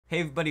Hey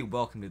everybody,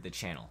 welcome to the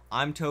channel.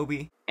 I'm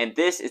Toby, and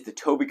this is the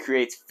Toby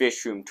Creates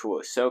Fishroom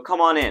tour, so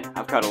come on in,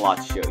 I've got a lot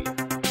to show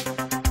you.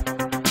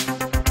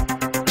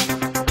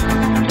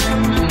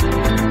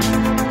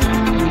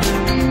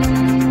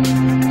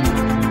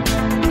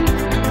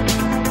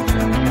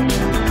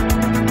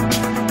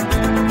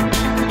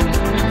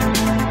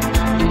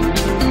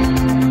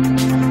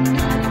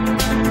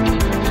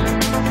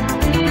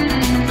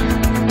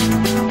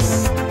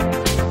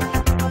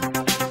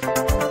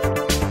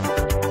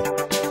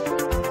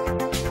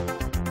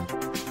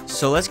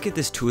 So let's get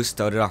this tour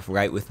started off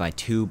right with my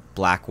two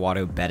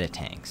Blackwater betta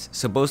tanks.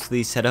 So both of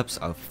these setups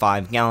are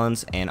 5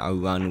 gallons and are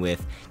run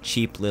with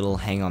cheap little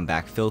hang-on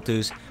back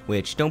filters,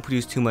 which don't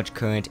produce too much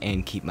current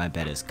and keep my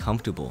bettas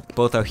comfortable.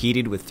 Both are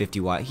heated with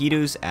 50-watt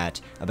heaters at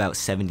about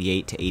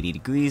 78 to 80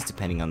 degrees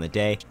depending on the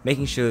day,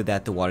 making sure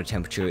that the water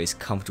temperature is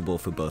comfortable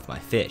for both my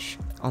fish.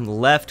 On the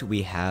left,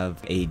 we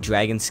have a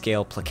dragon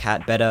scale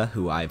placat betta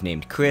who I've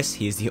named Chris.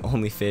 He is the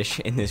only fish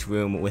in this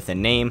room with a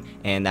name,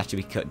 and that's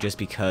just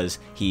because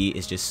he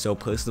is just so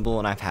personable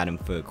and I've had him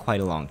for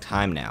quite a long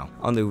time now.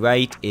 On the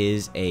right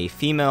is a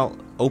female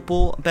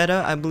opal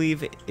betta, I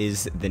believe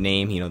is the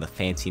name, you know, the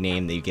fancy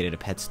name that you get at a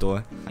pet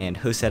store. And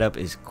her setup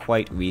is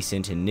quite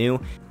recent and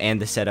new,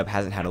 and the setup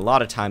hasn't had a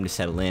lot of time to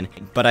settle in,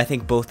 but I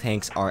think both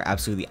tanks are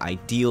absolutely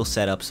ideal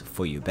setups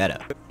for your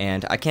betta.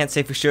 And I can't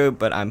say for sure,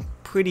 but I'm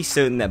pretty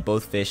certain that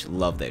both fish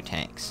love their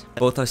tanks.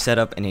 Both are set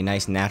up in a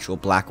nice natural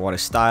Blackwater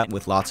style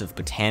with lots of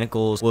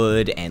botanicals,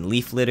 wood, and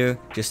leaf litter,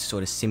 just to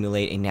sort of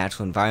simulate a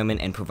natural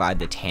environment and provide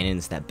the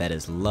tannins that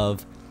bettas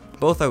love.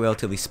 Both are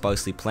relatively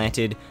sparsely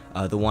planted,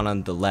 the one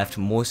on the left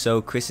more so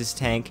Chris's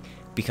tank,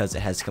 because it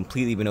has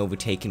completely been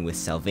overtaken with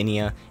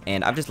salvinia,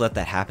 and I've just let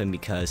that happen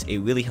because it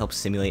really helps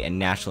simulate a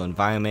natural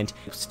environment.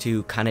 It's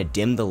to kind of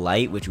dim the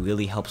light, which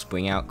really helps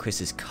bring out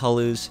Chris's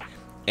colors.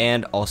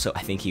 And also,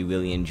 I think he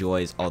really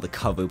enjoys all the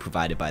cover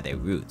provided by their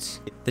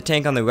roots. The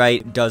tank on the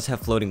right does have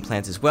floating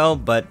plants as well,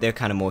 but they're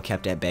kind of more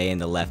kept at bay in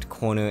the left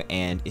corner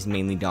and is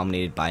mainly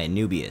dominated by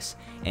Anubias.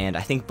 And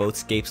I think both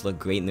scapes look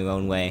great in their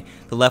own way.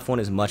 The left one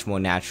is much more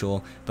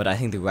natural, but I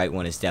think the right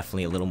one is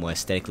definitely a little more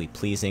aesthetically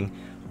pleasing.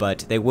 But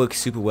they work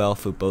super well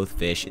for both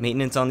fish.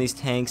 Maintenance on these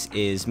tanks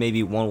is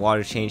maybe one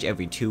water change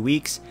every 2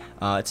 weeks.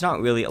 It's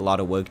not really a lot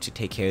of work to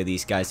take care of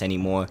these guys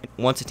anymore.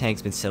 Once a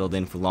tank's been settled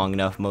in for long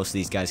enough, most of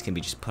these guys can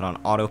be just put on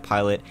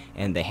autopilot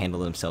and they handle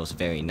themselves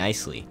very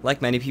nicely.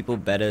 Like many people,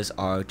 bettas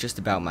are just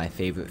about my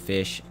favorite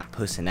fish,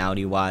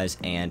 personality wise,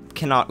 and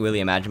cannot really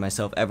imagine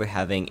myself ever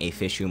having a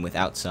fish room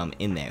without some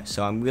in there.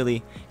 So I'm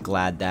really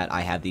glad that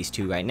I have these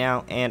two right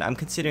now, and I'm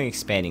considering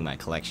expanding my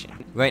collection.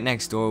 Right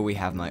next door we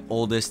have my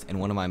oldest and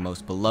one of my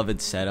most beloved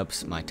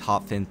setups, my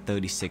Topfin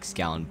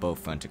 36-gallon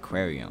Bowfront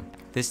aquarium.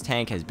 This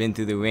tank has been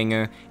through the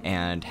ringer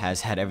and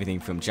has had everything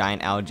from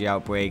giant algae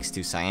outbreaks to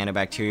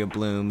cyanobacteria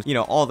blooms, you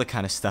know, all the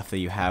kind of stuff that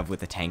you have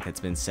with a tank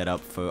that's been set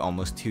up for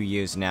almost 2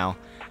 years now.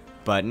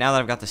 But now that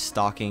I've got the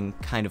stocking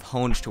kind of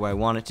honed to where I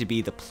want it to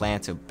be, the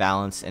plants are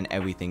balanced and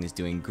everything is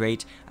doing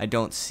great, I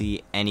don't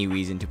see any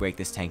reason to break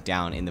this tank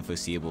down in the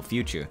foreseeable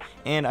future.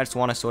 And I just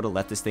want to sort of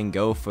let this thing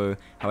go for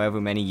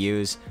however many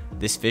years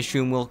this fish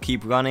room will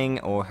keep running,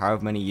 or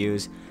however many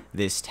years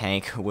this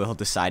tank will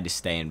decide to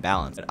stay in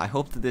balance. I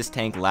hope that this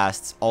tank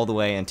lasts all the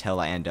way until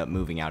I end up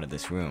moving out of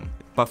this room.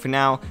 But for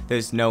now,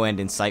 there's no end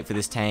in sight for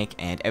this tank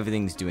and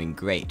everything's doing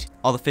great.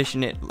 All the fish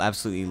in it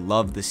absolutely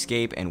love the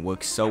scape and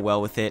work so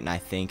well with it, and I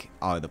think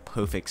are the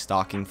perfect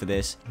stocking for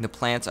this. The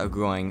plants are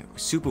growing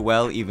super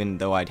well, even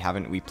though I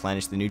haven't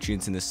replenished the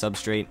nutrients in the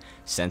substrate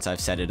since I've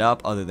set it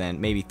up, other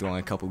than maybe throwing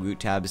a couple root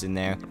tabs in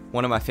there.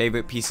 One of my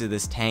favorite pieces of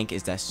this tank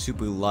is that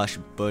super lush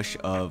bush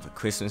of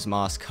Christmas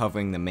moss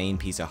covering the main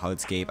piece of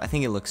hardscape. I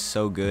think it looks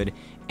so good,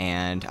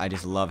 and I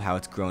just love how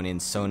it's grown in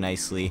so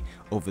nicely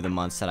over the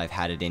months that I've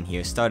had it in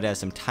here. Started as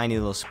some tiny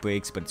little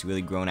sprigs, but it's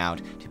really grown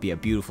out to be a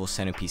beautiful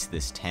centerpiece of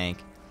this tank.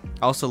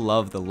 I also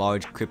love the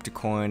large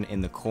cryptocorin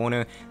in the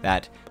corner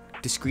that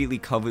discreetly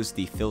covers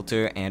the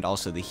filter and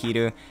also the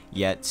heater,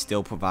 yet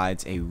still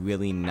provides a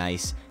really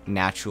nice,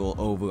 natural,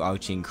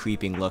 overarching,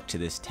 creeping look to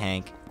this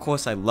tank. Of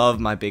course, I love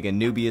my big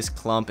Anubias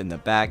clump in the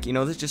back. You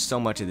know, there's just so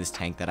much of this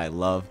tank that I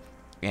love,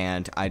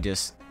 and I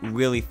just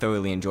really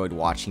thoroughly enjoyed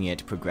watching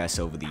it progress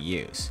over the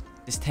years.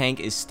 This tank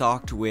is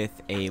stocked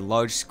with a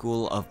large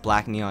school of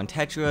black neon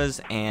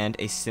tetras and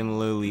a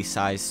similarly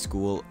sized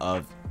school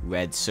of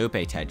red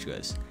serpe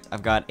tetras.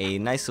 I've got a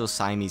nice little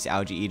Siamese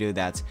algae eater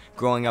that's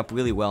growing up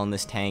really well in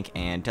this tank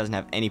and doesn't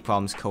have any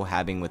problems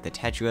cohabiting with the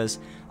tetras.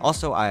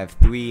 Also, I have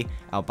 3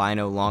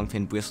 albino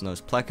longfin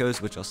bristlenose plecos,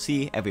 which I'll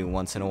see every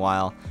once in a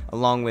while,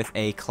 along with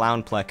a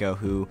clown pleco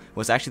who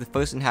was actually the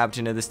first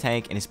inhabitant of this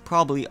tank and is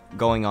probably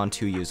going on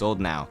 2 years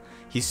old now.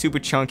 He's super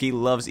chunky,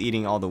 loves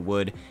eating all the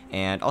wood,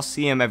 and I'll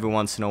see him every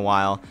once in a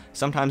while,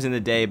 sometimes in the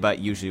day, but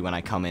usually when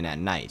I come in at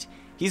night.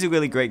 He's a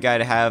really great guy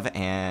to have,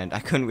 and I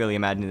couldn't really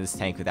imagine this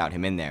tank without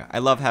him in there. I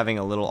love having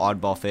a little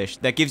oddball fish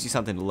that gives you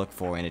something to look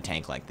for in a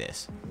tank like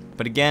this.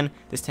 But again,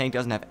 this tank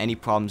doesn't have any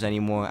problems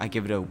anymore. I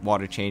give it a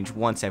water change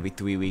once every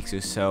 3 weeks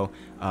or so,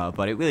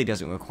 but it really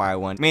doesn't require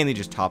one, mainly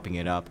just topping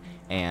it up.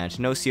 and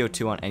no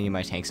CO2 on any of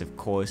my tanks, of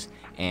course,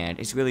 and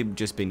it's really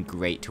just been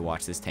great to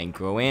watch this tank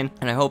grow in,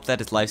 and I hope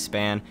that its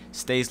lifespan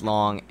stays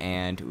long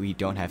and we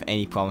don't have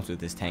any problems with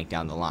this tank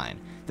down the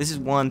line. This is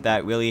one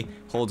that really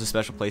holds a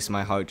special place in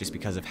my heart just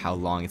because of how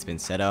long it's been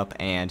set up,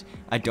 and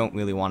I don't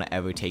really want to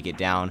ever take it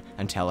down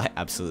until I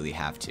absolutely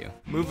have to.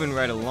 Moving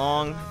right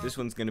along, this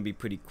one's going to be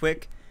pretty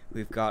quick.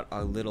 We've got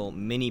our little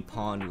mini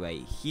pond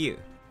right here.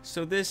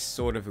 So this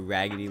sort of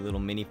raggedy little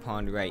mini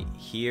pond right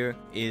here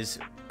is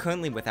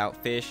currently without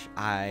fish.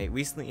 I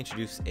recently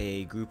introduced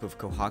a group of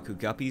Kohaku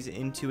guppies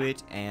into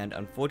it, and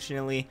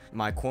unfortunately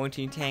my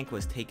quarantine tank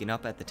was taken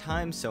up at the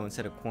time, so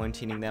instead of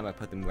quarantining them I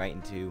put them right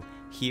into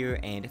here,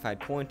 and if I'd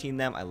quarantined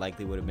them I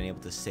likely would have been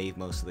able to save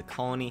most of the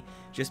colony,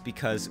 just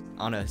because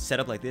on a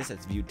setup like this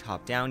that's viewed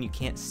top down you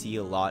can't see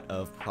a lot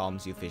of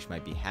problems your fish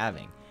might be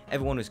having.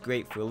 Everyone was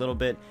great for a little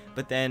bit,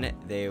 but then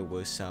there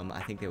was some,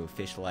 I think they were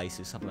fish lice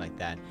or something like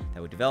that,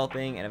 that were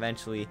developing, and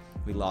eventually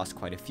we lost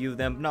quite a few of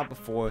them, not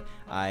before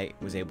I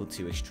was able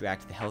to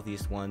extract the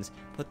healthiest ones,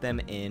 put them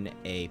in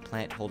a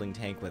plant holding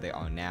tank where they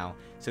are now.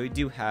 So we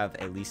do have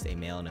at least a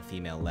male and a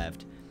female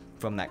left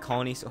from that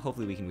colony, so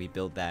hopefully we can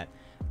rebuild that.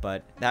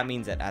 But that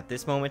means that at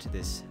this moment,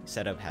 this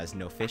setup has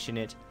no fish in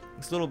it.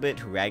 It's a little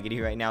bit raggedy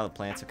right now, the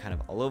plants are kind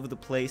of all over the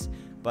place,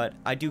 but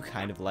I do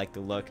kind of like the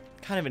look.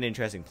 Kind of an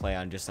interesting play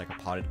on just like a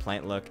potted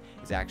plant look.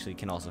 It actually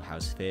can also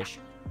house fish.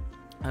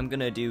 I'm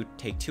gonna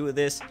take 2 of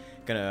this,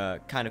 gonna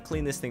kind of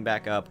clean this thing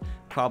back up,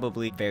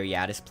 probably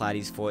Variatus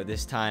platies for it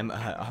this time.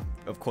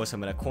 Of course I'm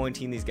gonna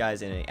quarantine these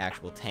guys in an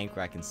actual tank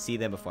where I can see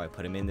them before I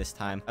put them in this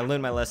time. I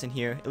learned my lesson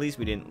here. At least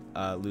we didn't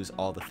lose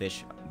all the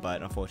fish,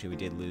 but unfortunately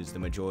we did lose the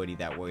majority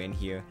that were in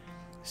here.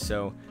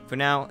 So for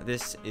now,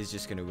 this is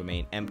just going to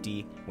remain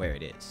empty where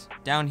it is.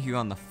 Down here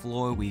on the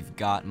floor, we've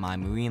got my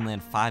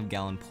Marineland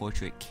 5-gallon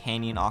portrait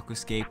canyon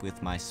aquascape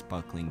with my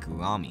sparkling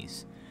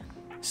gouramis.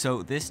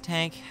 So this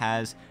tank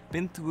has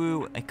been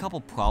through a couple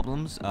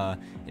problems.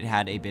 It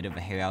had a bit of a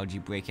hair algae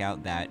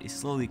breakout that is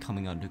slowly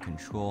coming under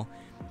control,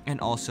 and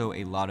also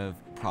a lot of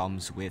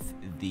problems with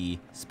the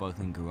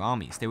sparkling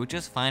gouramis. They were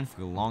just fine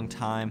for a long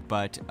time,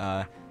 but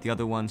the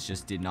other ones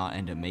just did not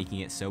end up making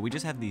it. So we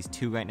just have these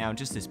 2 right now,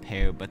 just this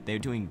pair, but they're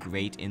doing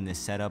great in this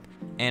setup,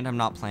 and I'm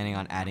not planning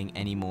on adding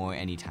any more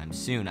anytime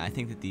soon. I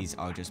think that these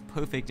are just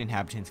perfect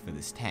inhabitants for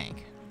this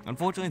tank.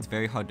 Unfortunately, it's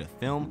very hard to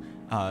film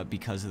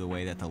because of the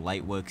way that the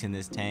light works in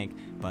this tank,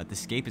 but the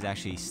scape is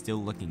actually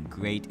still looking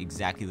great,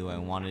 exactly the way I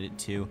wanted it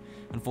to.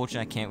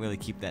 Unfortunately, I can't really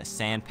keep that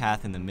sand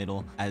path in the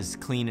middle as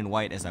clean and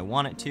white as I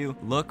want it to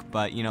look,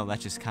 but you know, that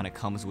just kind of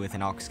comes with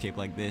an aquascape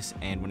like this,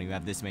 and when you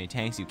have this many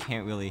tanks, you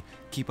can't really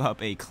keep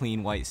up a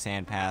clean white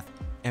sand path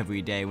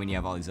every day when you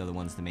have all these other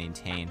ones to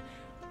maintain.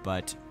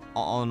 But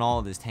all in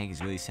all, this tank is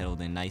really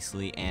settled in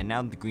nicely, and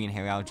now that the green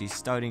hair algae is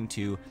starting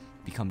to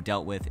become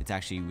dealt with, it's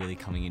actually really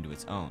coming into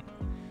its own.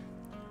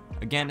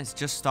 Again, it's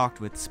just stocked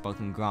with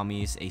sparkling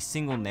gouramis, a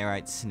single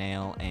nerite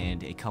snail,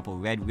 and a couple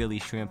red willy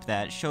shrimp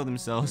that show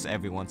themselves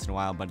every once in a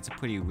while, but it's a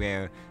pretty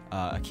rare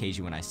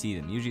occasion when I see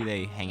them. Usually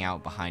they hang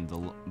out behind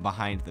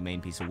the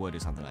main piece of wood or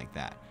something like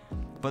that.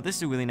 But this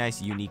is a really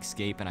nice unique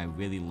scape, and I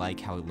really like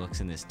how it looks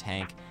in this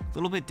tank. A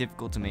little bit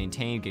difficult to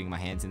maintain, getting my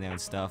hands in there and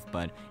stuff,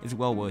 but it's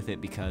well worth it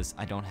because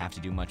I don't have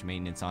to do much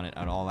maintenance on it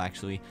at all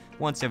actually.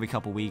 Once every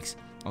couple weeks,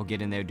 I'll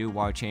get in there, do a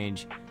water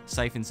change,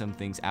 siphon some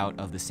things out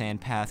of the sand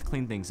path,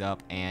 clean things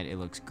up, and it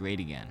looks great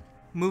again.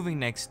 Moving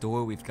next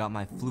door, we've got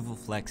my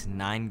Fluvoflex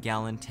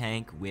 9-gallon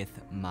tank with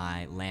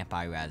my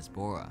Lampi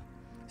Rasbora.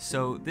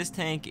 So this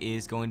tank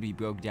is going to be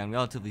broken down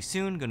relatively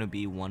soon, going to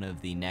be one of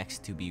the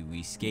next to be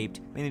rescaped,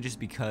 mainly just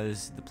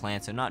because the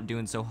plants are not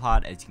doing so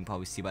hot, as you can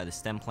probably see by the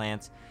stem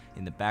plants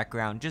in the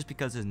background, just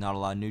because there's not a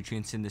lot of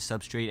nutrients in the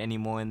substrate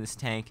anymore in this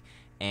tank,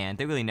 and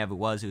there really never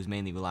was. It was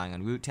mainly relying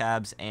on root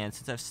tabs, and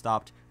since I've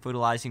stopped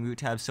fertilizing root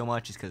tabs so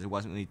much, it's because it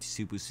wasn't really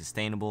super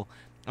sustainable.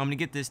 I'm going to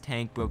get this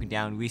tank broken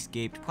down,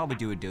 rescaped, probably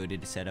do a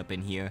dirted setup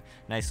in here,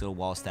 nice little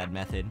Wallstad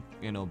method,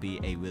 and it'll be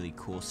a really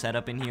cool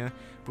setup in here.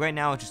 But right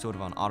now it's just sort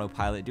of on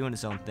autopilot, doing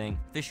its own thing.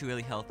 Fish are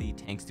really healthy,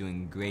 tank's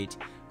doing great,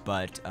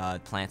 but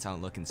plants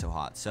aren't looking so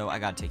hot, so I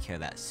gotta take care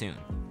of that soon.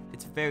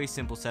 It's a very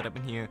simple setup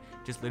in here,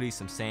 just literally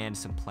some sand,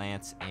 some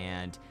plants,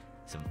 and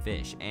some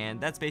fish,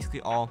 and that's basically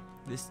all.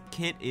 This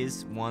kit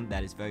is one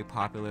that is very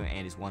popular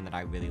and is one that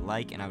I really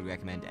like, and I would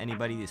recommend to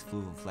anybody, these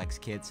Fluvoflex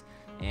kits.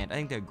 And I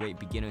think they're a great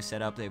beginner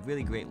setup. They have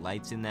really great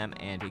lights in them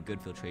and a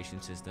good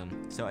filtration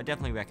system, so I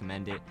definitely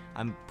recommend it.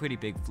 I'm a pretty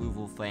big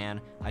Fluval fan.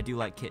 I do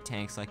like kit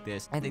tanks like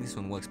this. I think this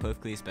one works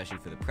perfectly, especially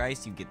for the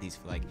price. You get these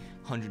for like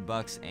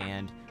 $100,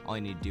 and all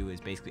you need to do is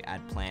basically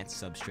add plants,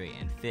 substrate,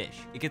 and fish.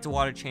 It gets a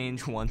water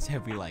change once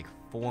every like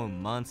 4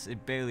 months.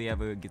 It barely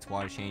ever gets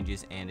water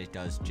changes, and it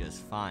does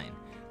just fine.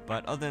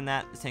 But other than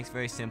that, this tank's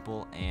very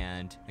simple,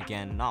 and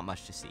again, not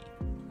much to see.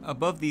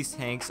 Above these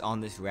tanks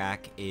on this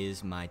rack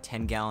is my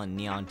 10-gallon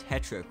Neon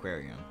Tetra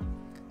aquarium.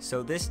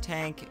 So this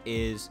tank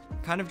is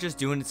kind of just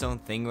doing its own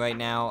thing right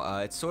now.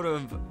 It's sort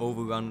of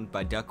overrun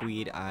by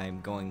duckweed.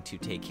 I'm going to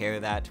take care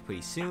of that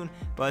pretty soon,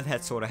 but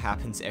that sort of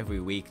happens every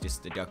week.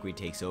 Just the duckweed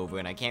takes over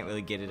and I can't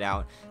really get it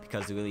out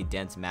because of the really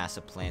dense mass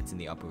of plants in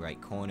the upper right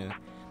corner.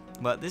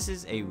 But this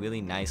is a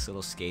really nice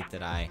little scape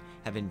that I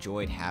have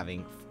enjoyed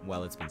having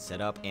while it's been set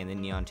up, and the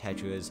neon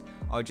tetras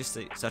are just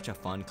such a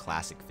fun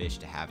classic fish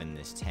to have in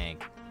this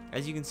tank.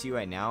 As you can see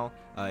right now,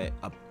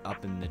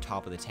 up in the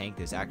top of the tank,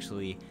 there's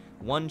actually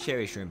one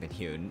cherry shrimp in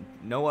here.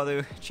 No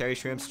other cherry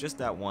shrimps, just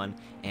that one,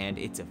 and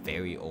it's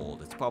very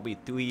old. It's probably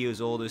 3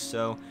 years old or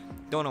so.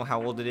 Don't know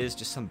how old it is,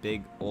 just some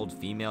big old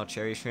female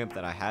cherry shrimp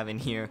that I have in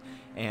here,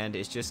 and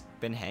it's just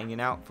been hanging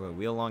out for a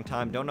real long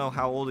time. Don't know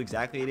how old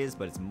exactly it is,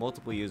 but it's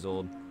multiple years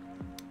old.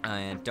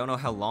 And don't know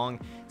how long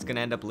it's gonna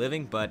end up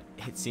living, but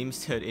it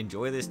seems to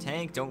enjoy this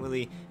tank. Don't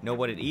really know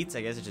what it eats.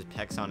 I guess it just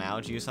pecks on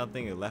algae or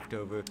something, or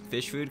leftover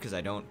fish food, because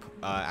I don't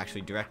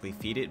actually directly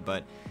feed it,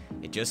 but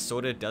it just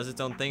sort of does its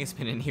own thing. It's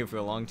been in here for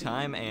a long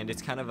time, and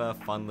it's kind of a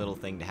fun little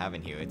thing to have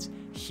in here. It's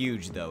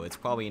huge though. It's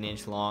probably an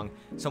inch long,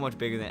 so much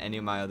bigger than any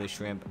of my other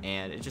shrimp,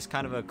 and it's just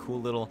kind of a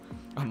cool little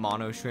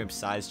mono shrimp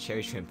sized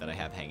cherry shrimp that I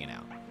have hanging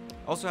out.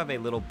 Also have a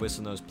little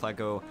bristlenose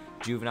pleco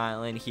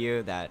juvenile in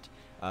here that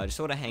just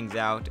sort of hangs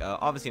out.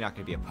 Obviously not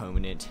going to be a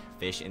permanent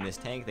fish in this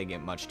tank. They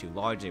get much too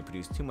large, they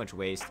produce too much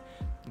waste,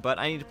 but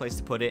I need a place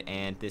to put it,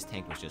 and this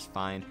tank was just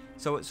fine.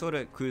 So it sort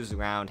of cruises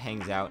around,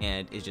 hangs out,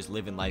 and is just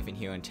living life in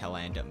here until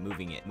I end up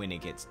moving it when it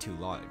gets too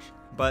large.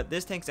 But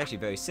this tank's actually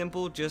very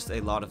simple, just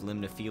a lot of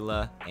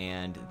Limnophila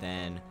and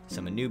then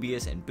some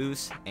Anubias and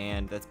Boos,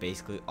 and that's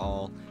basically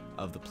all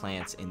of the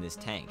plants in this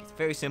tank. It's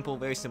very simple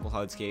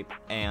hardscape,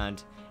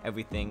 and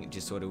everything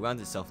just sort of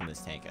runs itself in this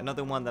tank.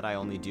 Another one that I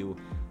only do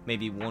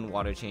maybe one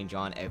water change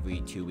on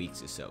every 2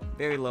 weeks or so.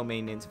 Very low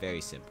maintenance,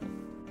 very simple.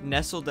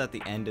 Nestled at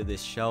the end of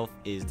this shelf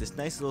is this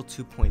nice little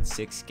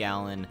 2.6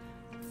 gallon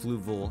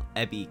fluval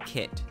ebby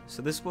kit.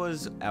 So this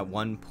was at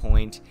one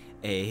point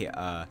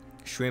a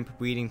shrimp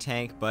breeding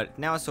tank, but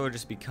now it's sort of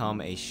just become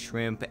a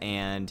shrimp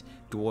and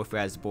dwarf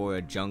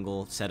rasbora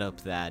jungle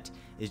setup that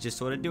is just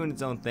sort of doing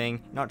its own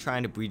thing, not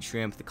trying to breed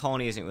shrimp. The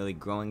colony isn't really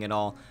growing at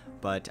all,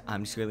 but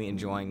I'm just really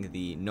enjoying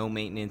the no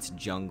maintenance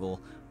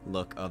jungle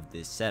look of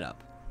this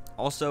setup.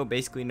 Also,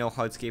 basically no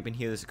hardscape in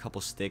here. There's a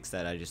couple sticks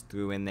that I just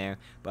threw in there,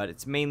 but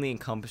it's mainly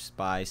encompassed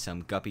by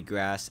some guppy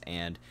grass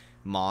and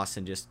moss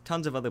and just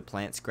tons of other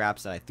plant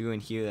scraps that I threw in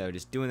here that are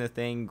just doing their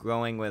thing,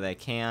 growing where they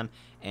can,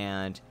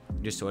 and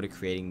just sort of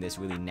creating this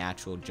really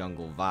natural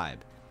jungle vibe.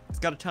 It's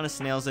got a ton of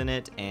snails in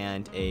it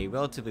and a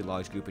relatively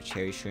large group of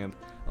cherry shrimp,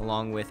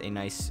 along with a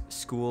nice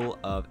school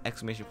of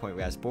exclamation point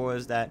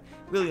rasboras that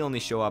really only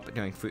show up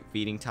during fruit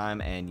feeding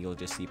time, and you'll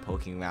just see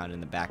poking around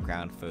in the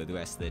background for the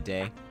rest of the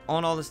day. All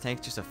in all, this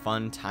tank's just a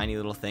fun, tiny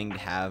little thing to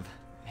have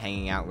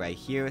hanging out right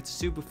here. It's a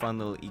super fun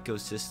little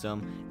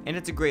ecosystem, and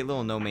it's a great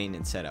little no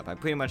maintenance setup. I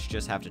pretty much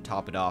just have to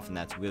top it off, and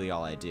that's really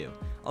all I do.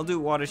 I'll do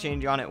a water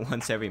change on it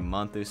once every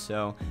month or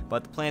so,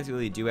 but the plants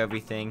really do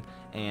everything,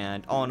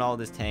 and all in all,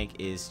 this tank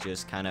is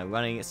just kind of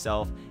running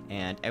itself,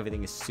 and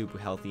everything is super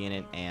healthy in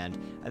it, and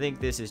I think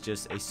this is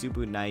just a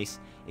super nice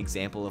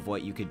example of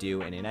what you could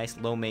do in a nice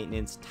low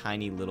maintenance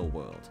tiny little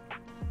world.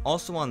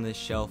 Also on this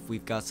shelf,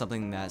 we've got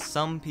something that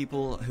some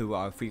people who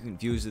are frequent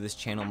viewers of this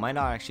channel might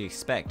not actually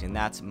expect, and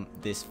that's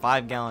this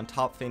 5-gallon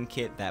top fin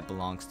kit that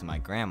belongs to my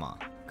grandma.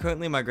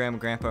 Currently, my grandma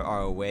and grandpa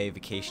are away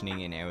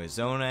vacationing in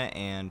Arizona,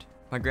 and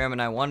my grandma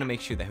and I wanted to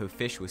make sure that her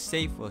fish was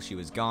safe while she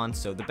was gone,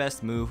 so the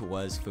best move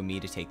was for me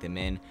to take them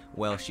in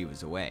while she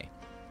was away.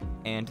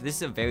 And this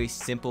is a very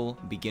simple,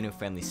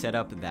 beginner-friendly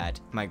setup that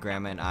my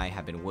grandma and I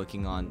have been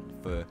working on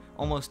for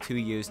almost 2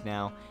 years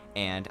now,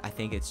 and I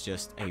think it's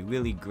just a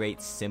really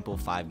great, simple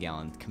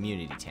 5-gallon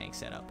community tank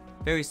setup.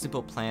 Very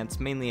simple plants,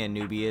 mainly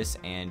Anubias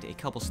and a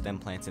couple stem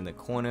plants in the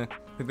corner.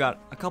 We've got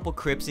a couple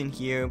crypts in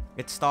here.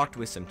 It's stocked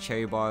with some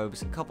cherry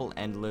barbs, a couple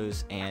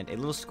endlers, and a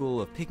little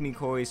school of pygmy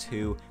cories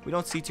who we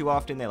don't see too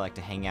often. They like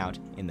to hang out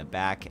in the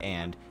back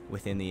and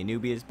within the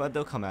Anubias, but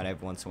they'll come out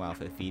every once in a while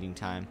for the feeding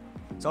time.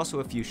 There's also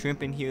a few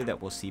shrimp in here that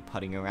we'll see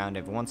putting around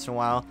every once in a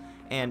while,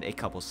 and a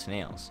couple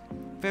snails.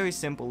 Very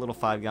simple little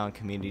 5-gallon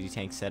community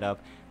tank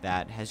setup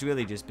that has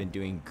really just been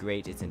doing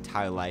great its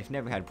entire life,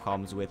 never had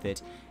problems with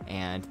it,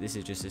 and this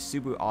is just a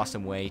super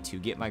awesome way to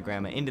get my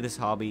grandma into this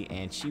hobby,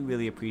 and she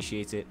really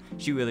appreciates it.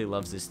 She really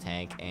loves this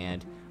tank,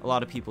 and a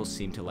lot of people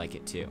seem to like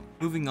it too.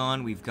 Moving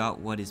on, we've got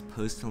what is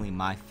personally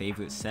my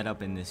favorite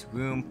setup in this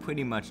room,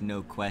 pretty much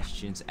no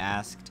questions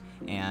asked,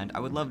 and I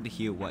would love to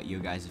hear what your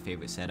guys'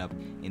 favorite setup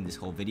in this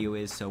whole video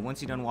is, so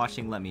once you're done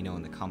watching, let me know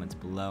in the comments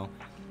below.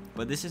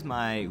 But this is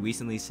my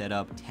recently set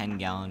up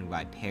 10-gallon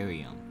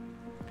riparium.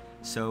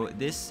 So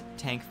this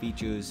tank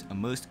features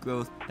immersed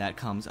growth that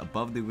comes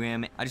above the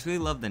rim. I just really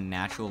love the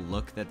natural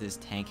look that this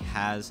tank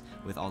has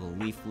with all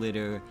the leaf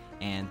litter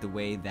and the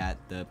way that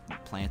the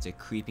plants are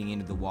creeping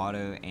into the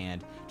water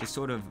and just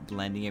sort of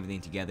blending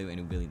everything together in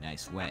a really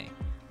nice way.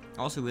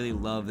 I also really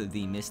love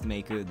the mist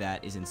maker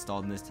that is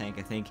installed in this tank.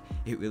 I think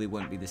it really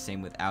wouldn't be the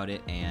same without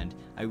it, and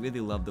I really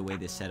love the way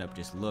this setup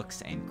just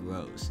looks and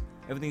grows.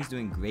 everything's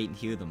doing great in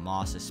here, the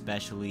moss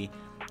especially.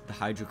 The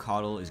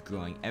hydrocotyl is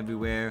growing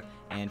everywhere,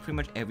 and pretty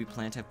much every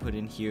plant I've put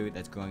in here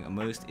that's growing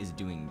most is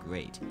doing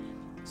great.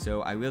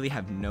 So I really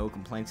have no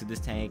complaints with this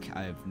tank.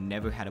 I've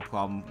never had a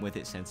problem with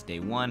it since day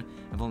one.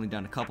 I've only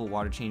done a couple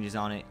water changes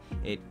on it.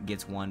 It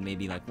gets one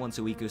maybe like once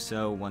a week or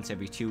so, once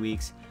every 2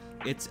 weeks.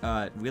 It's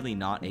really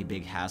not a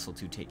big hassle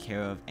to take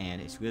care of, and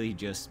it's really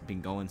just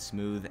been going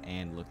smooth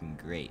and looking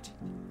great.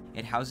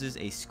 It houses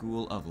a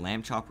school of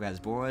lamb chop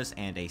rasboras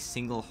and a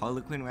single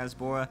harlequin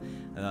rasbora.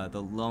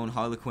 The lone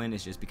harlequin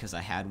is just because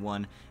I had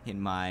one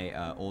in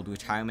my old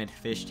retirement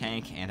fish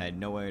tank and I had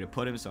nowhere to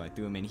put him, so I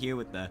threw him in here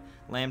with the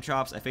lamb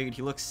chops. I figured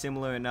he looks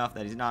similar enough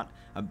that he's not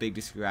a big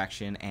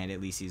distraction, and at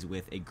least he's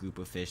with a group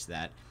of fish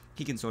that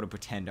he can sort of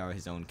pretend are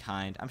his own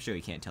kind. I'm sure he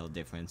can't tell the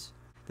difference.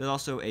 There's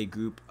also a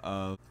group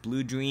of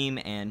blue dream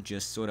and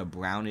just sort of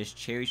brownish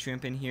cherry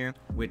shrimp in here,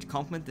 which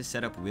complement the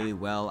setup really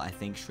well. I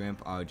think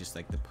shrimp are just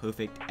like the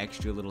perfect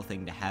extra little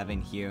thing to have in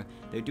here.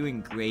 They're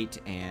doing great,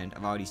 and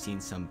I've already seen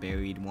some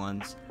buried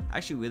ones. I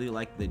actually really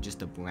like just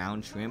the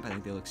brown shrimp. I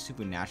think they look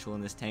super natural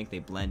in this tank. They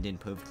blend in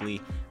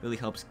perfectly, really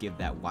helps give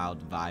that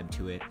wild vibe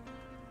to it.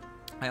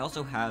 I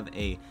also have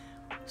a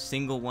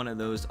single one of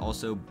those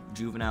also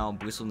juvenile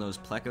bristlenose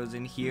plecos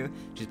in here,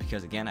 just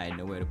because again I had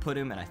nowhere to put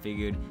him, and I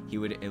figured he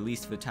would, at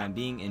least for the time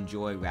being,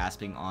 enjoy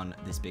rasping on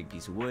this big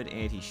piece of wood,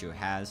 and he sure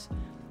has.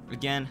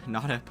 Again,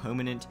 not a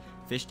permanent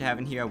fish to have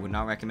in here. I would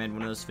not recommend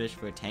one of those fish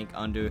for a tank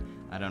under,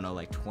 I don't know,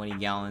 like 20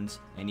 gallons,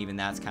 and even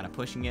that's kind of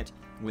pushing it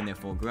when they're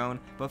full grown.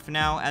 But for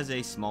now, as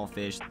a small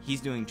fish, he's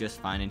doing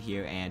just fine in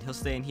here, and he'll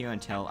stay in here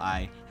until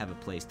I have a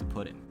place to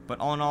put him. But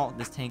all in all,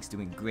 this tank's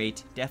doing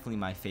great, definitely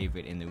my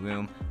favorite in the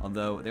room,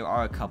 although there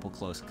are a couple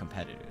close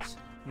competitors.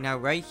 Now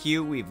right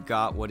here we've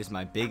got what is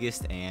my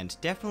biggest and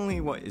definitely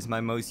what is my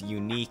most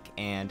unique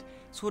and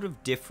sort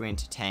of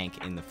different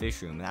tank in the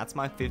fish room, and that's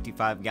my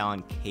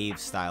 55-gallon cave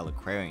style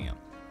aquarium.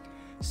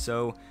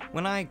 So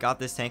when I got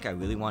this tank, I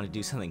really wanted to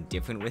do something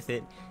different with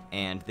it,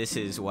 and this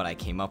is what I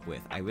came up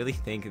with. I really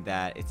think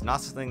that it's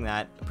not something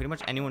that pretty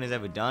much anyone has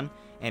ever done,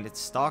 and it's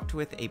stocked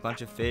with a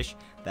bunch of fish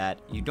that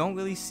you don't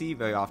really see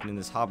very often in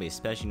this hobby,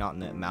 especially not in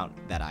the amount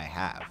that I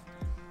have.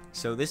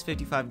 So this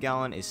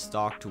 55-gallon is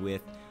stocked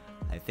with,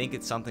 I think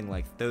it's something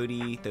like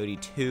 30,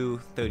 32,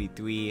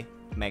 33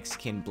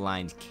 Mexican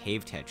blind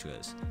cave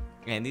tetras.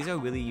 And these are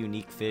really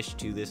unique fish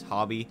to this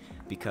hobby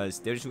because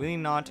they're just really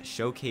not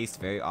showcased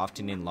very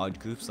often in large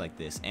groups like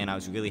this, and I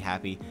was really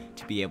happy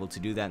to be able to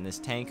do that in this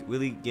tank,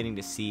 really getting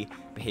to see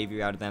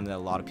behavior out of them that a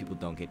lot of people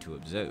don't get to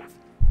observe.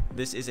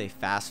 This is a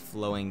fast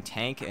flowing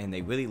tank, and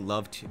they really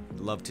love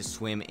to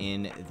swim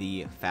in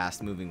the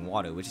fast moving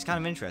water, which is kind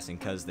of interesting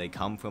because they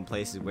come from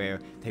places where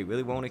they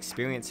really won't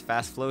experience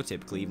fast flow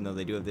typically, even though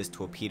they do have this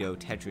torpedo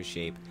tetra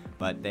shape,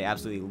 but they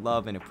absolutely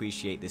love and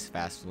appreciate this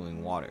fast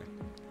flowing water.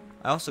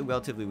 I also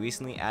relatively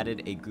recently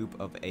added a group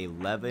of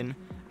 11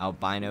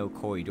 albino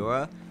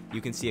Corridora. You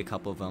can see a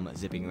couple of them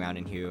zipping around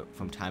in here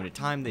from time to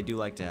time. They do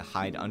like to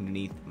hide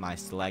underneath my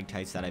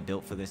stalactites that I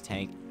built for this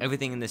tank.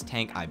 Everything in this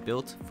tank I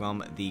built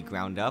from the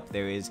ground up.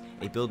 There is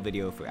a build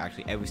video for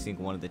actually every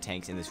single one of the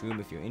tanks in this room.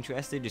 If you're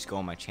interested, just go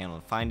on my channel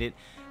and find it.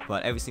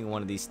 But every single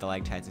one of these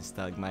stalactites and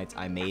stalagmites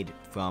I made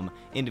from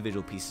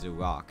individual pieces of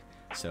rock.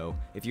 So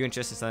if you're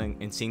interested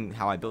in seeing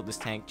how I built this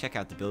tank, check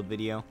out the build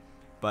video.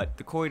 But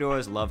the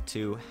Corridors love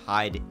to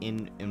hide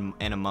in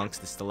and amongst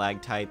the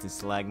stalactites and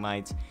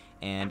stalagmites,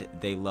 and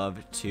they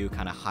love to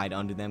kind of hide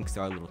under them because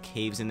there are little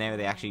caves in there.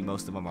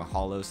 Most of them are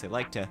hollow, so they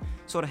like to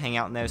sort of hang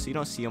out in there, so you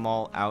don't see them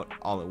all out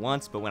all at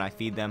once, but when I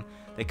feed them,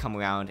 they come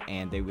around,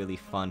 and they're really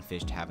fun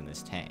fish to have in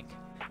this tank.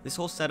 This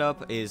whole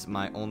setup is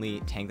my only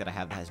tank that I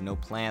have that has no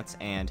plants,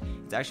 and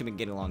it's actually been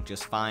getting along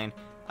just fine.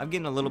 I'm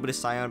getting a little bit of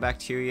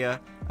cyanobacteria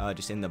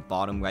just in the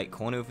bottom right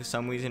corner for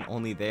some reason,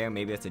 only there.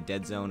 Maybe that's a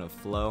dead zone of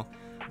flow.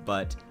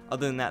 But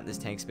other than that, this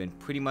tank's been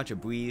pretty much a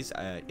breeze.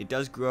 It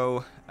does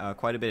grow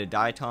quite a bit of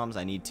diatoms.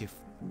 I need to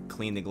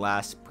clean the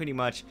glass pretty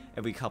much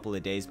every couple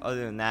of days. But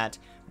other than that,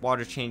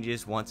 water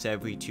changes once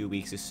every 2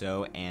 weeks or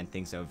so, and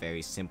things are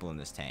very simple in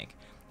this tank.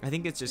 I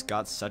think it's just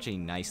got such a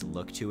nice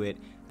look to it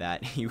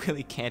that you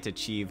really can't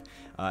achieve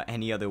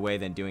any other way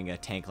than doing a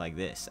tank like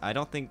this. I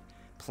don't think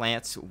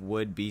plants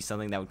would be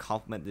something that would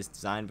complement this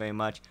design very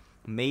much.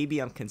 Maybe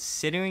I'm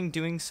considering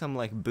doing some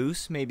like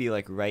boosts, maybe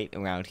like right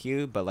around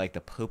here, but like the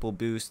purple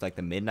boost, like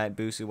the midnight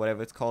boost or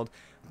whatever it's called.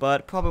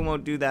 But probably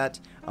won't do that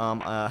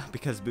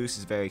because boost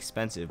is very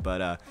expensive.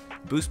 But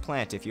boost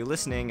plant, if you're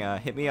listening,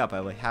 hit me up.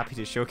 I'll be happy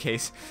to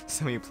showcase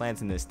some of your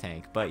plants in this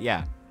tank. But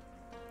yeah,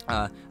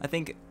 I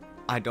think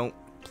I don't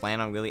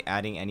plan on really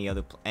adding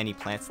any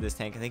plants to this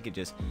tank. I think it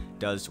just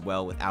does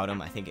well without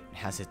them. I think it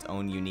has its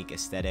own unique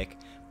aesthetic,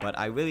 but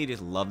I really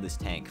just love this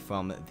tank,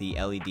 from the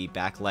LED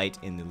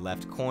backlight in the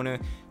left corner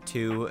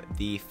to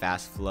the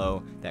fast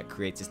flow that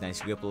creates this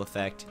nice ripple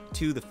effect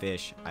to the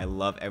fish. I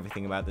love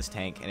everything about this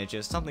tank, and it's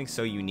just something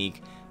so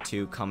unique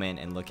to come in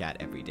and look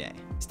at every day.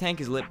 This tank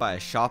is lit by a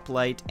shop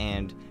light,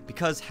 and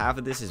because half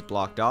of this is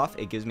blocked off,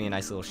 it gives me a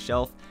nice little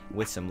shelf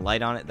with some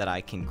light on it that I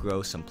can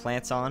grow some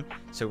plants on.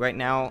 So right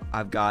now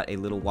I've got a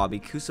little little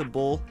Wabikusa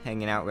bowl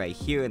hanging out right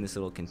here in this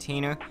little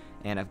container,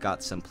 and I've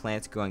got some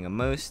plants growing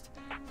amongst.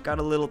 I've got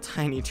a little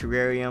tiny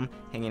terrarium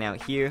hanging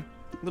out here,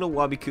 little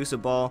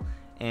Wabikusa ball,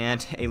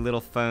 and a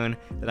little fern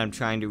that I'm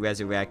trying to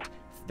resurrect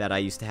that I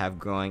used to have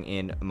growing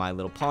in my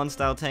little pond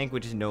style tank,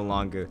 which is no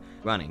longer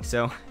running.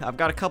 So I've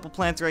got a couple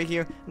plants right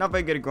here. Not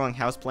very good at growing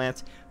house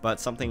plants, but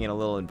something in a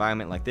little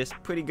environment like this,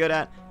 pretty good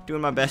at.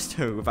 Doing my best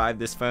to revive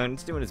this fern.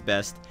 It's doing its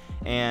best.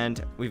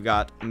 And we've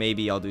got,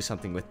 maybe I'll do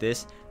something with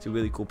this. It's a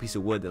really cool piece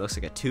of wood that looks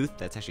like a tooth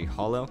that's actually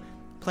hollow.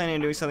 Planning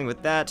on doing something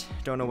with that.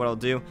 Don't know what I'll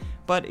do,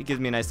 but it gives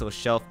me a nice little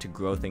shelf to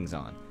grow things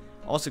on.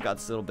 Also got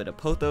this little bit of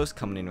pothos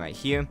coming in right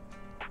here.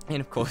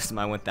 And of course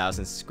my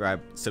 1,000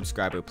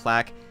 subscriber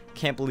plaque.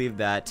 Can't believe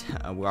that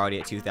we're already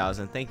at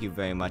 2,000. Thank you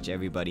very much,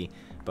 everybody.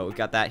 But we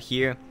got that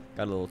here.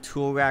 Got a little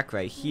tool rack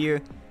right here.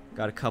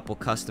 Got a couple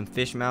custom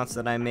fish mounts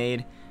that I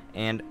made.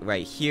 And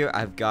right here,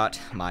 I've got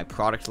my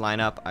product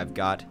lineup. I've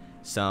got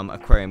some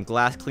aquarium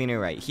glass cleaner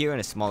right here in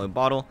a smaller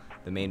bottle.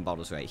 The main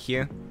bottle's right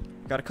here.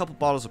 Got a couple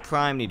bottles of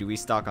Prime. Need to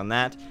restock on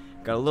that.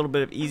 Got a little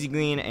bit of Easy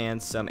Green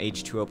and some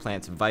H2O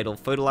Plants Vital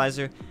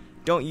Fertilizer.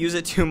 Don't use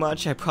it too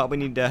much. I probably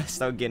need to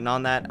start getting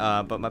on that,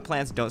 but my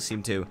plants don't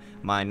seem to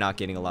mind not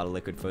getting a lot of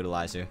liquid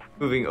fertilizer.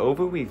 Moving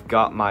over, we've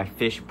got my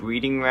fish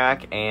breeding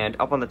rack, and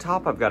up on the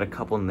top I've got a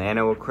couple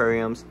Nano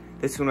aquariums.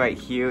 This one right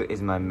here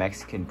is my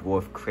Mexican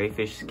dwarf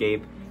crayfish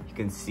scape. You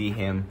can see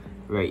him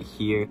right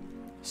here.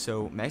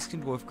 So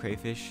Mexican dwarf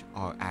crayfish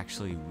are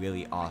actually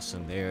really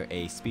awesome. They're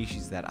a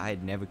species that I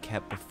had never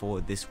kept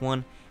before this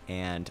one,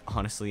 and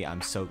honestly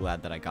I'm so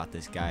glad that I got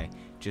this guy,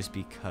 just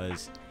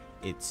because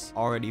it's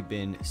already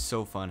been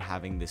so fun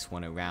having this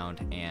one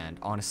around, and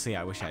honestly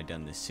I wish I had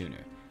done this sooner.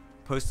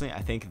 Personally,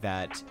 I think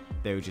that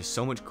they're just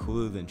so much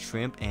cooler than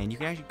shrimp, and you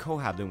can actually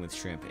cohab them with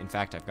shrimp. In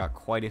fact, I've got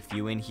quite a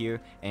few in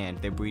here, and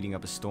they're breeding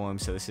up a storm,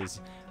 so this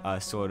is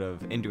sort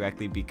of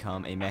indirectly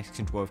become a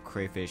Mexican dwarf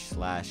crayfish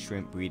 /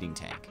 shrimp breeding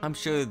tank. I'm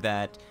sure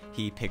that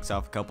he picks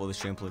off a couple of the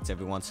shrimplets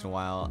every once in a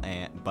while,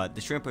 but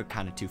the shrimp are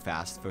kind of too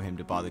fast for him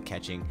to bother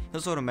catching.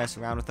 He'll sort of mess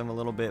around with them a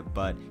little bit,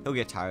 but he'll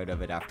get tired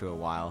of it after a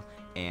while,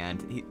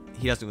 and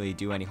he doesn't really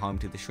do any harm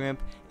to the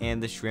shrimp,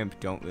 and the shrimp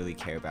don't really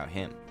care about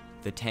him.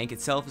 The tank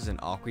itself is an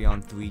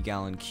Aquarium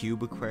 3-gallon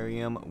cube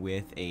aquarium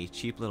with a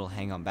cheap little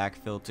hang-on back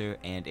filter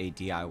and a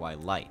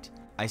DIY light.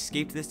 I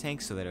scaped this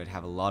tank so that it would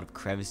have a lot of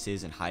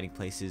crevices and hiding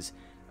places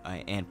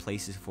and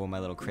places for my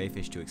little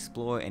crayfish to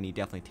explore, and he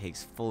definitely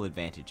takes full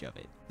advantage of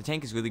it. The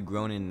tank is really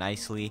grown in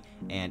nicely,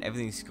 and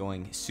everything's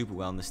going super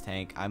well in this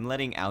tank. I'm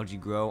letting algae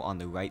grow on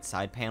the right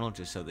side panel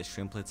just so the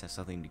shrimplets have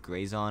something to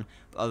graze on,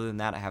 but other than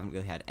that I haven't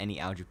really had any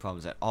algae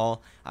problems at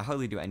all. I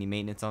hardly do any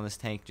maintenance on this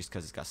tank just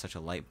because it's got such a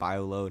light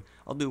bio load.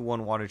 I'll do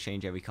one water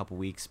change every couple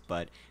weeks,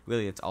 but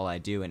really that's all I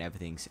do, and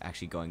everything's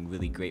actually going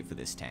really great for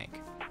this tank.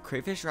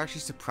 Crayfish are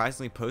actually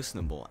surprisingly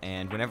personable,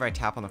 and whenever I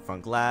tap on the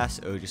front glass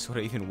or just sort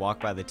of even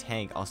walk by the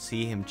tank, I'll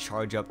see him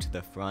charge up to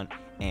the front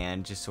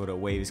and just sort of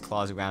wave his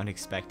claws around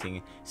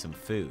expecting some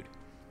food.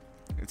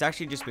 It's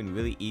actually just been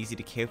really easy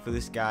to care for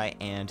this guy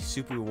and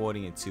super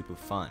rewarding and super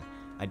fun.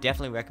 I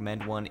definitely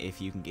recommend one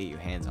if you can get your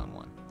hands on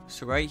one.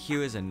 So right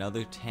here is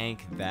another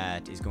tank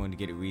that is going to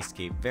get a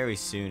rescape very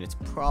soon. It's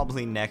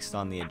probably next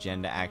on the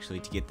agenda actually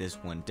to get this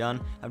one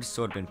done. I've just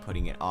sort of been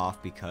putting it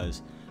off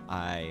because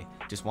I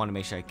just want to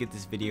make sure I get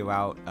this video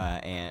out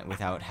and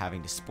without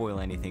having to spoil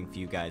anything for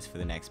you guys for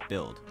the next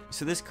build.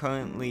 So this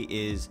currently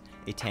is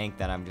a tank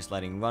that I'm just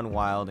letting run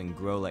wild and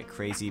grow like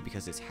crazy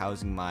because it's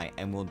housing my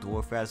emerald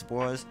dwarf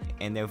rasboras,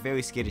 and they're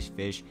very skittish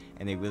fish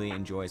and they really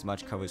enjoy as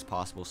much cover as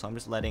possible, so I'm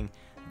just letting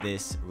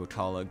this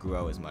rotala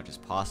grow as much as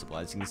possible.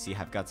 As you can see,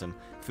 I've got some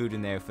food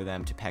in there for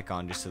them to peck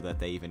on just so that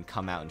they even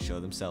come out and show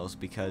themselves,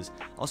 because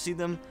I'll see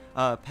them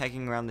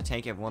pecking around the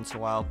tank every once in a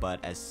while,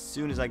 but as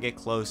soon as I get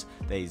close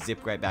they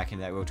zip right back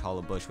into that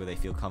rotala bush where they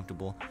feel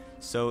comfortable.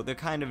 So they're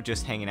kind of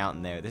just hanging out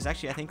in there. There's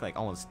actually I think like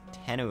almost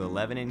 10 or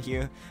 11 in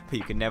here, but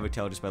you can never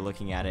tell just by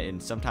looking at it,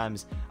 and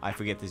sometimes I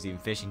forget there's even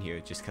fish in here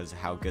just because of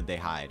how good they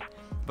hide.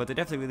 But they're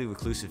definitely really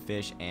reclusive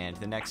fish, and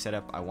the next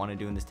setup I want to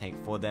do in this tank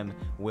for them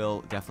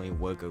will definitely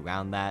work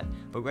around that.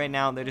 But right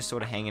now they're just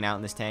sort of hanging out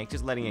in this tank,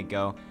 just letting it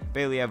go.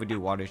 Barely ever do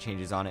water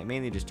changes on it,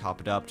 mainly just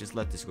top it up, just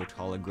let this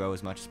rotala grow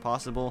as much as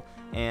possible,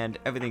 and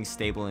everything's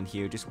stable in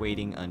here, just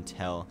waiting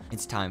until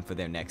it's time for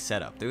their next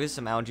setup. There is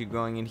some algae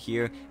growing in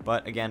here,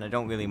 but again I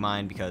don't really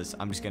mind because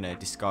I'm just going to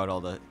discard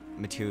all the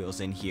materials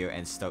in here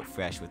and start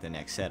fresh with the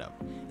next setup.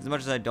 As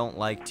much as I don't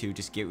like to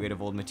just get rid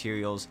of old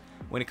materials,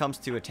 when it comes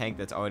to a tank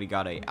that's already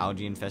got a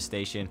algae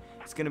infestation,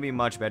 it's going to be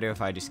much better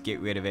if I just get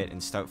rid of it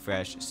and start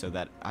fresh so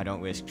that I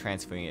don't risk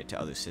transferring it to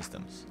other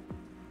systems.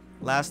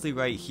 Lastly,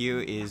 right here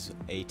is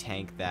a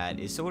tank that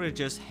is sort of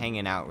just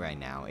hanging out right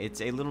now. It's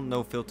a little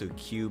no-filter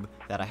cube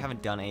that I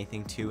haven't done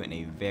anything to in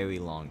a very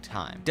long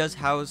time. It does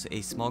house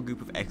a small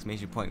group of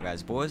exclamation point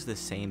rasboras, the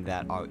same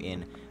that are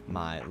in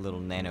my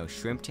little nano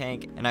shrimp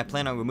tank, and I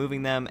plan on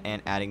removing them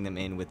and adding them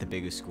in with the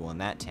bigger school in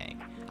that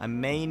tank. I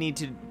may need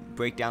to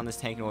break down this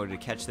tank in order to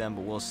catch them,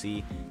 but we'll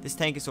see. This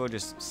tank is sort of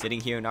just sitting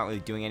here, not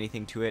really doing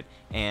anything to it,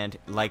 and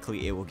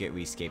likely it will get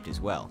rescaped as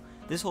well.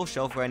 This whole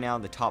shelf right now,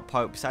 the top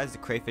part, besides the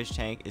crayfish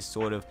tank, is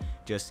sort of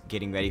just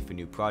getting ready for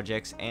new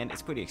projects, and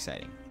it's pretty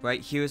exciting.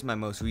 Right here is my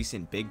most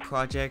recent big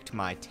project,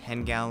 my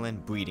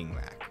 10-gallon breeding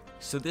rack.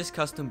 So this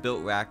custom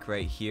built rack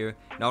right here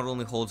not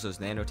only holds those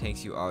nano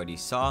tanks you already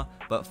saw,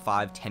 but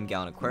 5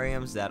 10-gallon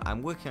aquariums that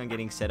I'm working on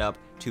getting set up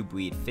to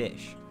breed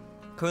fish.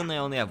 Currently I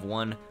only have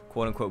one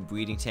quote-unquote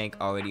breeding tank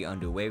already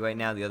underway right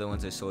now. The other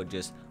ones are sort of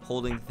just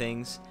holding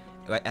things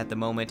right at the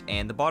moment,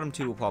 and the bottom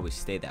 2 will probably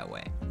stay that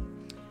way.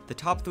 The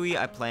top 3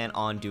 I plan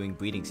on doing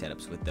breeding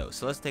setups with those,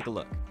 so let's take a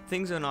look.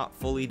 Things are not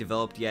fully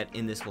developed yet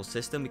in this whole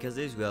system because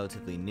it is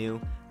relatively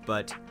new,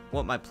 but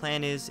what my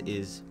plan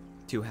is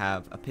to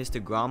have a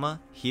pistogramma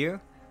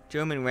here,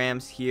 German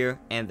rams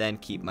here, and then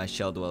keep my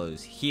shell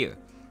dwellers here.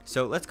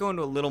 So let's go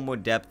into a little more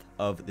depth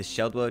of the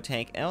shell dweller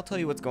tank, and I'll tell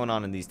you what's going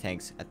on in these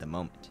tanks at the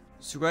moment.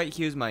 So right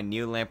here's my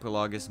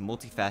Neolamprologus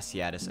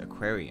multifasciatus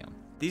aquarium.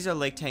 These are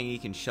Lake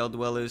Tanganyika shell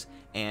dwellers,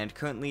 and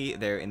currently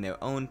they're in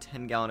their own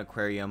 10-gallon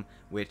aquarium,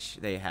 which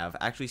they have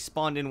actually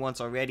spawned in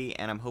once already,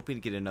 and I'm hoping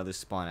to get another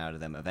spawn out of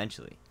them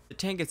eventually. The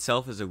tank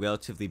itself is a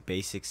relatively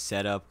basic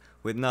setup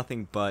with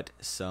nothing but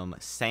some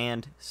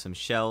sand, some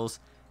shells,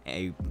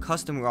 a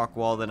custom rock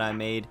wall that I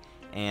made,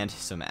 and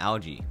some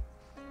algae.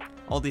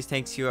 All these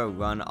tanks here are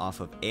run off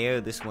of air.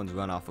 This one's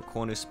run off a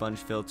corner sponge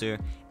filter,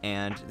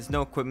 and there's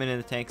no equipment in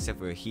the tank except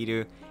for a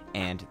heater,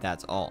 and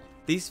that's all.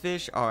 These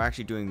fish are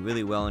actually doing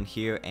really well in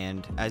here,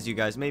 and as you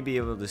guys may be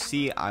able to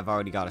see, I've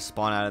already got a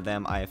spawn out of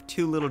them. I have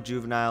 2 little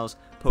juveniles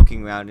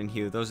poking around in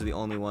here. Those are the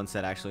only ones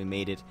that actually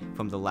made it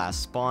from the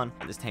last spawn.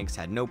 This tank's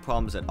had no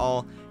problems at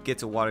all,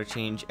 gets a water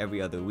change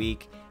every other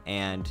week,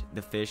 and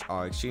the fish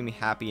are extremely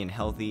happy and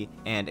healthy.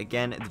 And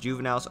again, the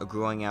juveniles are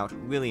growing out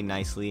really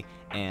nicely,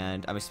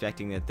 and I'm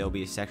expecting that they'll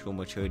be sexual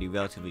maturity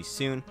relatively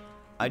soon.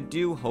 I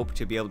do hope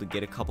to be able to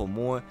get a couple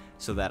more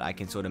so that I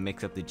can sort of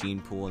mix up the gene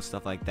pool and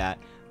stuff like that,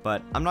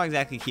 but I'm not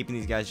exactly keeping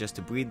these guys just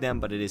to breed them,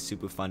 but it is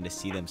super fun to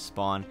see them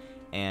spawn,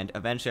 and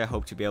eventually I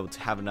hope to be able to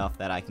have enough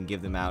that I can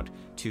give them out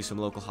to some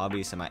local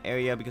hobbyists in my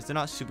area, because they're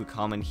not super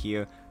common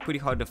here, pretty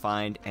hard to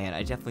find, and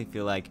I definitely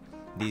feel like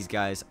these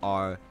guys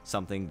are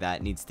something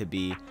that needs to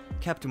be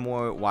kept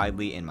more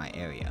widely in my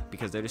area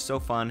because they're just so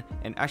fun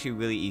and actually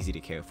really easy to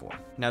care for.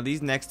 Now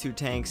these next 2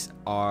 tanks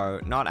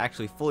are not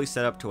actually fully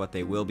set up to what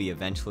they will be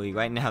eventually.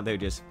 Right now they're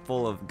just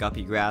full of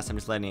guppy grass. I'm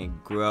just letting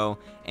it grow,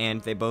 and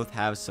they both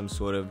have some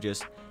sort of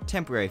just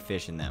temporary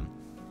fish in them.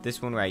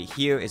 This one right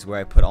here is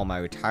where I put all my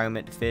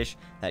retirement fish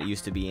that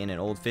used to be in an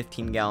old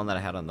 15-gallon that I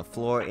had on the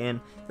floor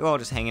in. They're all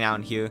just hanging out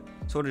in here,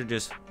 sort of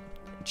just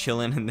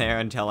chilling in there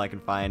until I can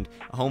find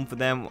a home for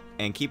them,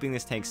 and keeping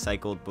this tank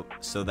cycled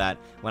so that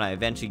when I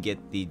eventually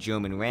get the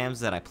German rams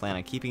that I plan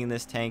on keeping in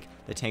this tank,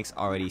 the tank's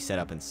already set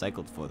up and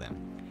cycled for them.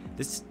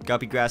 This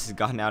guppy grass has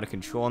gotten out of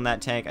control in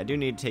that tank. I do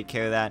need to take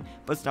care of that,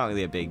 but it's not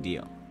really a big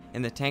deal.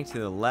 In the tank to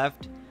the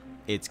left,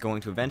 it's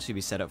going to eventually be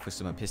set up for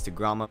some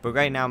pistogramma, but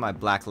right now my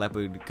black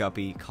leopard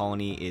guppy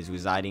colony is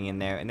residing in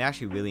there, and they're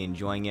actually really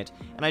enjoying it,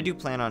 and I do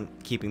plan on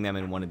keeping them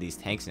in one of these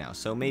tanks now,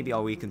 so maybe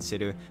I'll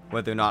reconsider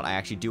whether or not I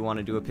actually do want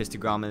to do a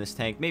pistogramma in this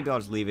tank. Maybe I'll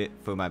just leave it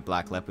for my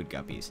black leopard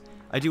guppies.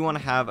 I do want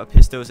to have a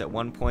pistos at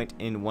one point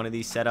in one of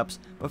these setups,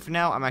 but for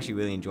now I'm actually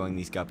really enjoying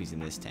these guppies in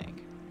this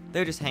tank.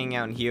 They're just hanging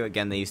out in here.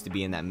 Again, they used to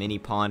be in that mini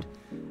pond,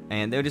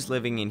 and they're just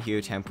living in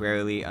here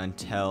temporarily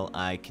until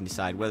I can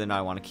decide whether or not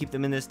I want to keep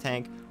them in this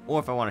tank or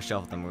if I want to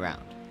shuffle them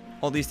around.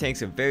 All these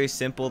tanks are very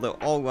simple. They'll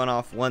all run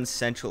off one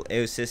central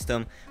air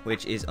system,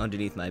 which is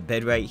underneath my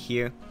bed right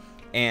here,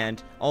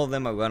 and all of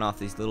them are run off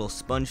these little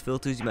sponge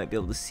filters you might be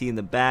able to see in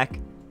the back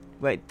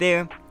right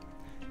there.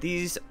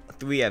 These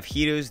 3 have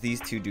heaters,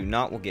 these 2 do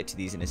not. We'll get to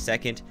these in a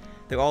second.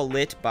 They're all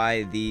lit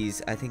by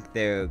these, I think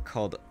they're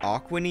called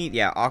Aquaneat.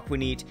 Yeah,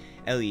 Aquaneat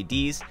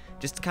LEDs.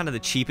 Just kind of the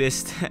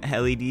cheapest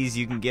LEDs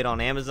you can get on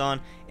Amazon,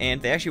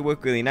 and they actually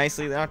work really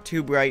nicely. They're not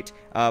too bright,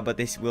 but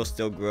they will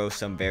still grow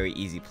some very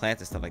easy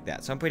plants and stuff like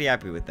that, so I'm pretty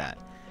happy with that.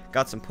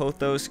 Got some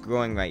pothos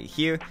growing right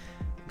here.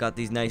 Got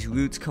these nice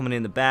roots coming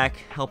in the back,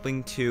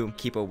 helping to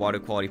keep our water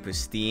quality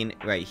pristine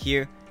right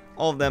here.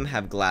 All of them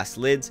have glass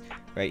lids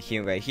right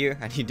here and right here.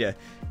 I need to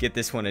get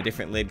this one a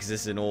different lid because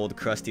this is an old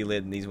crusty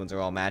lid and these ones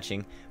are all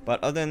matching,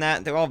 but other than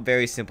that, they're all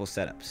very simple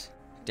setups.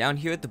 Down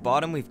here at the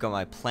bottom, we've got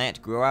my plant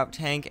grow out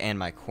tank and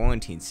my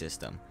quarantine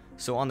system.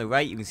 So on the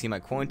right, you can see my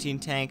quarantine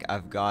tank.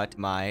 I've got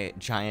my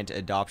giant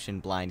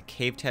adoption blind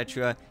cave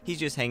tetra. He's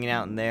just hanging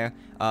out in there.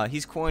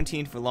 He's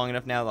quarantined for long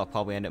enough now that I'll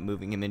probably end up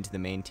moving him into the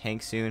main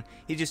tank soon.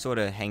 He's just sort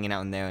of hanging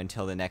out in there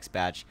until the next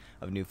batch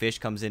of new fish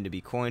comes in to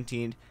be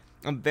quarantined.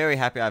 I'm very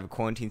happy I have a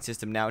quarantine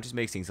system now. It just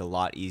makes things a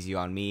lot easier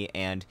on me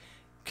and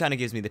kind of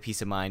gives me the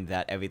peace of mind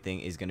that everything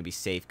is going to be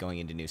safe going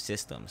into new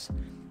systems.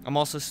 I'm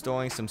also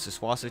storing some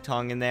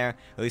Siswassertong in there.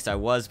 At least I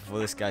was before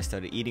this guy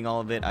started eating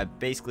all of it. I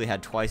basically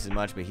had twice as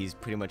much, but he's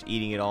pretty much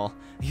eating it all.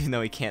 Even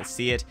though he can't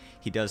see it,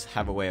 he does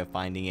have a way of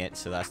finding it,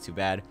 so that's too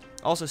bad.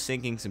 Also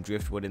sinking some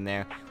driftwood in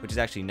there, which is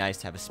actually nice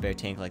to have a spare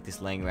tank like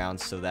this laying around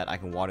so that I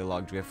can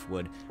waterlog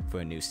driftwood for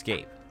a new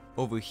scape.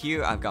 Over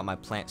here, I've got my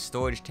plant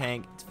storage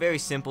tank. It's very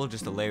simple,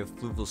 just a layer of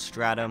fluvial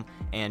stratum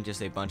and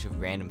just a bunch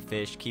of random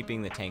fish,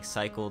 keeping the tank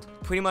cycled.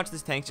 Pretty much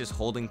this tank's just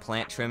holding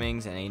plant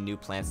trimmings and any new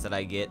plants that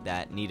I get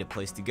that need a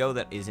place to go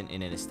that isn't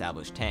in an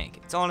established tank.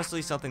 It's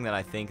honestly something that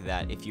I think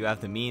that if you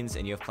have the means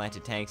and you have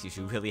planted tanks, you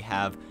should really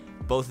have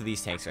both of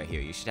these tanks right here.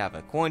 You should have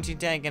a quarantine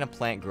tank and a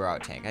plant grow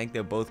out tank. I think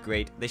they're both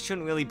great. They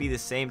shouldn't really be the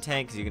same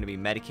tank because you're going to be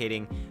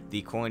medicating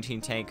the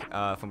quarantine tank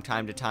from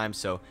time to time,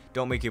 so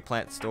don't make your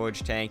plant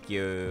storage tank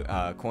your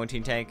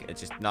quarantine tank. It's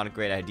just not a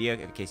great idea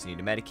in case you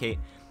need to medicate.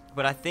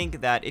 But I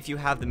think that if you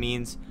have the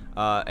means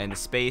and the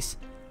space,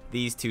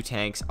 these two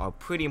tanks are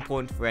pretty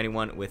important for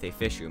anyone with a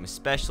fish room,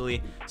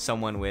 especially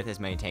someone with as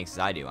many tanks as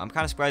I do. I'm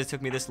kind of surprised it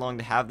took me this long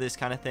to have this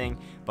kind of thing,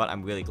 but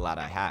I'm really glad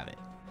I have it.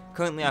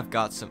 Currently, I've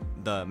got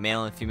the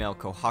male and female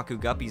kohaku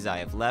guppies I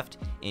have left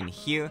in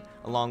here,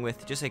 along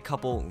with just a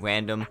couple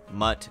random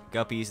mutt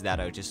guppies that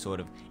are just sort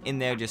of in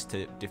there just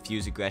to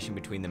diffuse aggression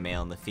between the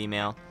male and the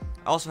female.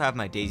 I also have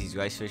my Daisy's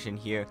rice fish in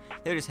here.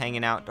 They're just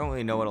hanging out, don't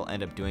really know what I'll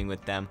end up doing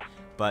with them,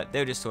 but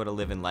they're just sort of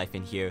living life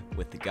in here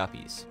with the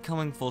guppies.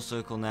 Coming full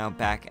circle now,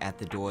 back at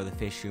the door of the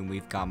fish room,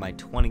 we've got my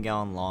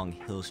 20-gallon long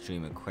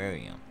Hillstream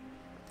aquarium.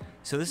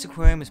 So this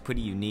aquarium is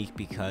pretty unique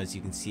because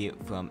you can see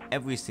it from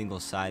every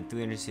single side,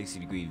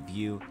 360-degree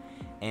view,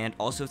 and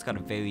also it's got a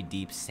very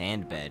deep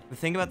sand bed. The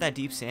thing about that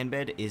deep sand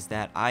bed is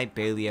that I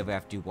barely ever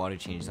have to do water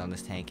changes on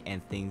this tank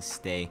and things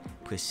stay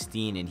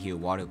pristine in here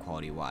water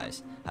quality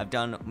wise. I've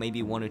done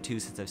maybe one or two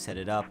since I've set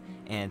it up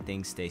and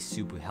things stay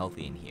super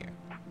healthy in here.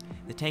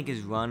 The tank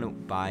is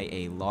run by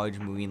a large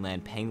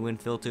Marineland penguin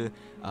filter,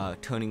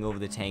 turning over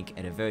the tank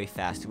at a very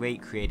fast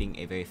rate, creating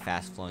a very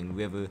fast flowing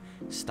river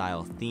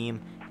style theme,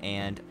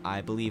 and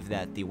I believe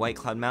that the white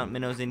cloud mountain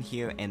minnows in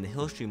here and the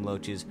Hillstream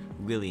loaches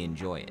really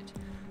enjoy it.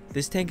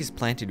 This tank is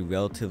planted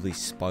relatively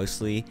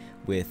sparsely,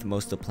 with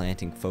most of the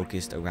planting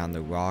focused around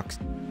the rocks,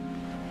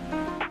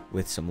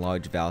 with some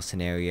large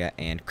Valsinaria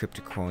and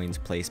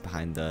cryptocorynes placed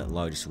behind the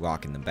largest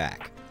rock in the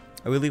back.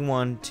 I really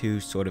want to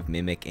sort of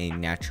mimic a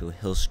natural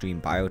Hillstream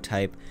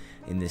biotype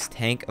in this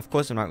tank. Of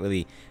course, I'm not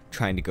really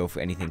trying to go for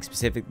anything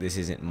specific. This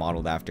isn't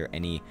modeled after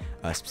any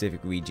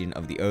specific region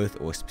of the earth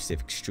or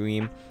specific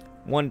stream.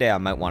 One day I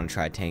might want to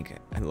try a tank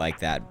like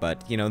that,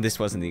 but you know, this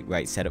wasn't the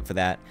right setup for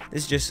that.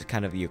 This is just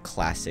kind of your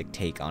classic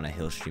take on a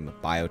Hillstream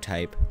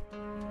biotype.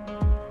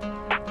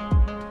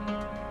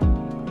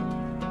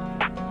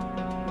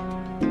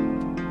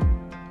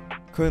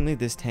 Currently,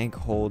 this tank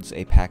holds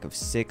a pack of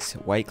 6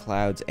 white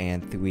clouds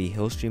and 3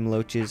 Hillstream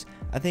loaches.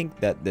 I think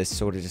that this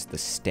sort of just the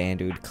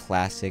standard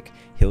classic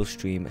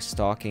Hillstream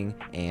stocking,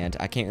 and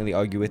I can't really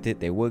argue with it.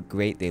 They work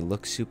great, they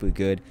look super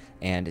good,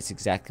 and it's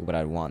exactly what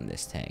I'd want in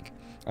this tank.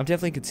 I'm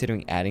definitely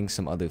considering adding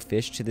some other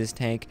fish to this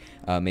tank,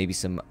 maybe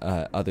some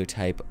other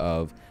type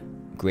of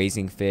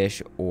grazing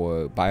fish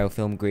or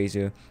biofilm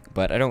grazer,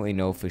 but I don't really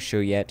know for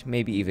sure yet.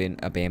 Maybe even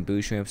a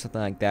bamboo shrimp,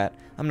 something like that.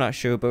 I'm not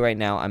sure, but right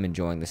now I'm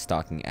enjoying the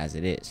stocking as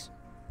it is.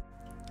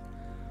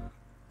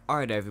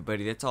 Alright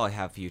everybody, that's all I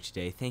have for you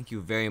today. Thank you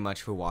very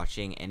much for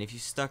watching, and if you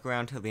stuck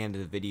around till the end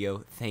of the video,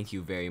 thank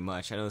you very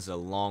much. I know this is a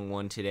long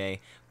one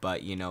today,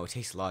 but you know, it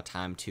takes a lot of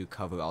time to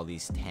cover all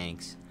these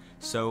tanks.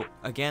 So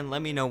again,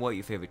 let me know what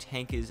your favorite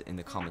tank is in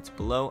the comments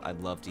below.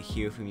 I'd love to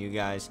hear from you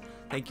guys.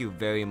 Thank you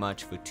very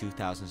much for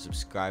 2,000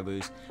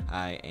 subscribers.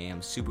 I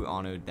am super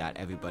honored that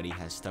everybody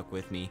has stuck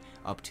with me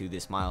up to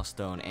this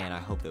milestone, and I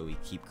hope that we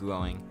keep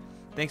growing.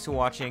 Thanks for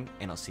watching,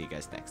 and I'll see you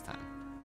guys next time.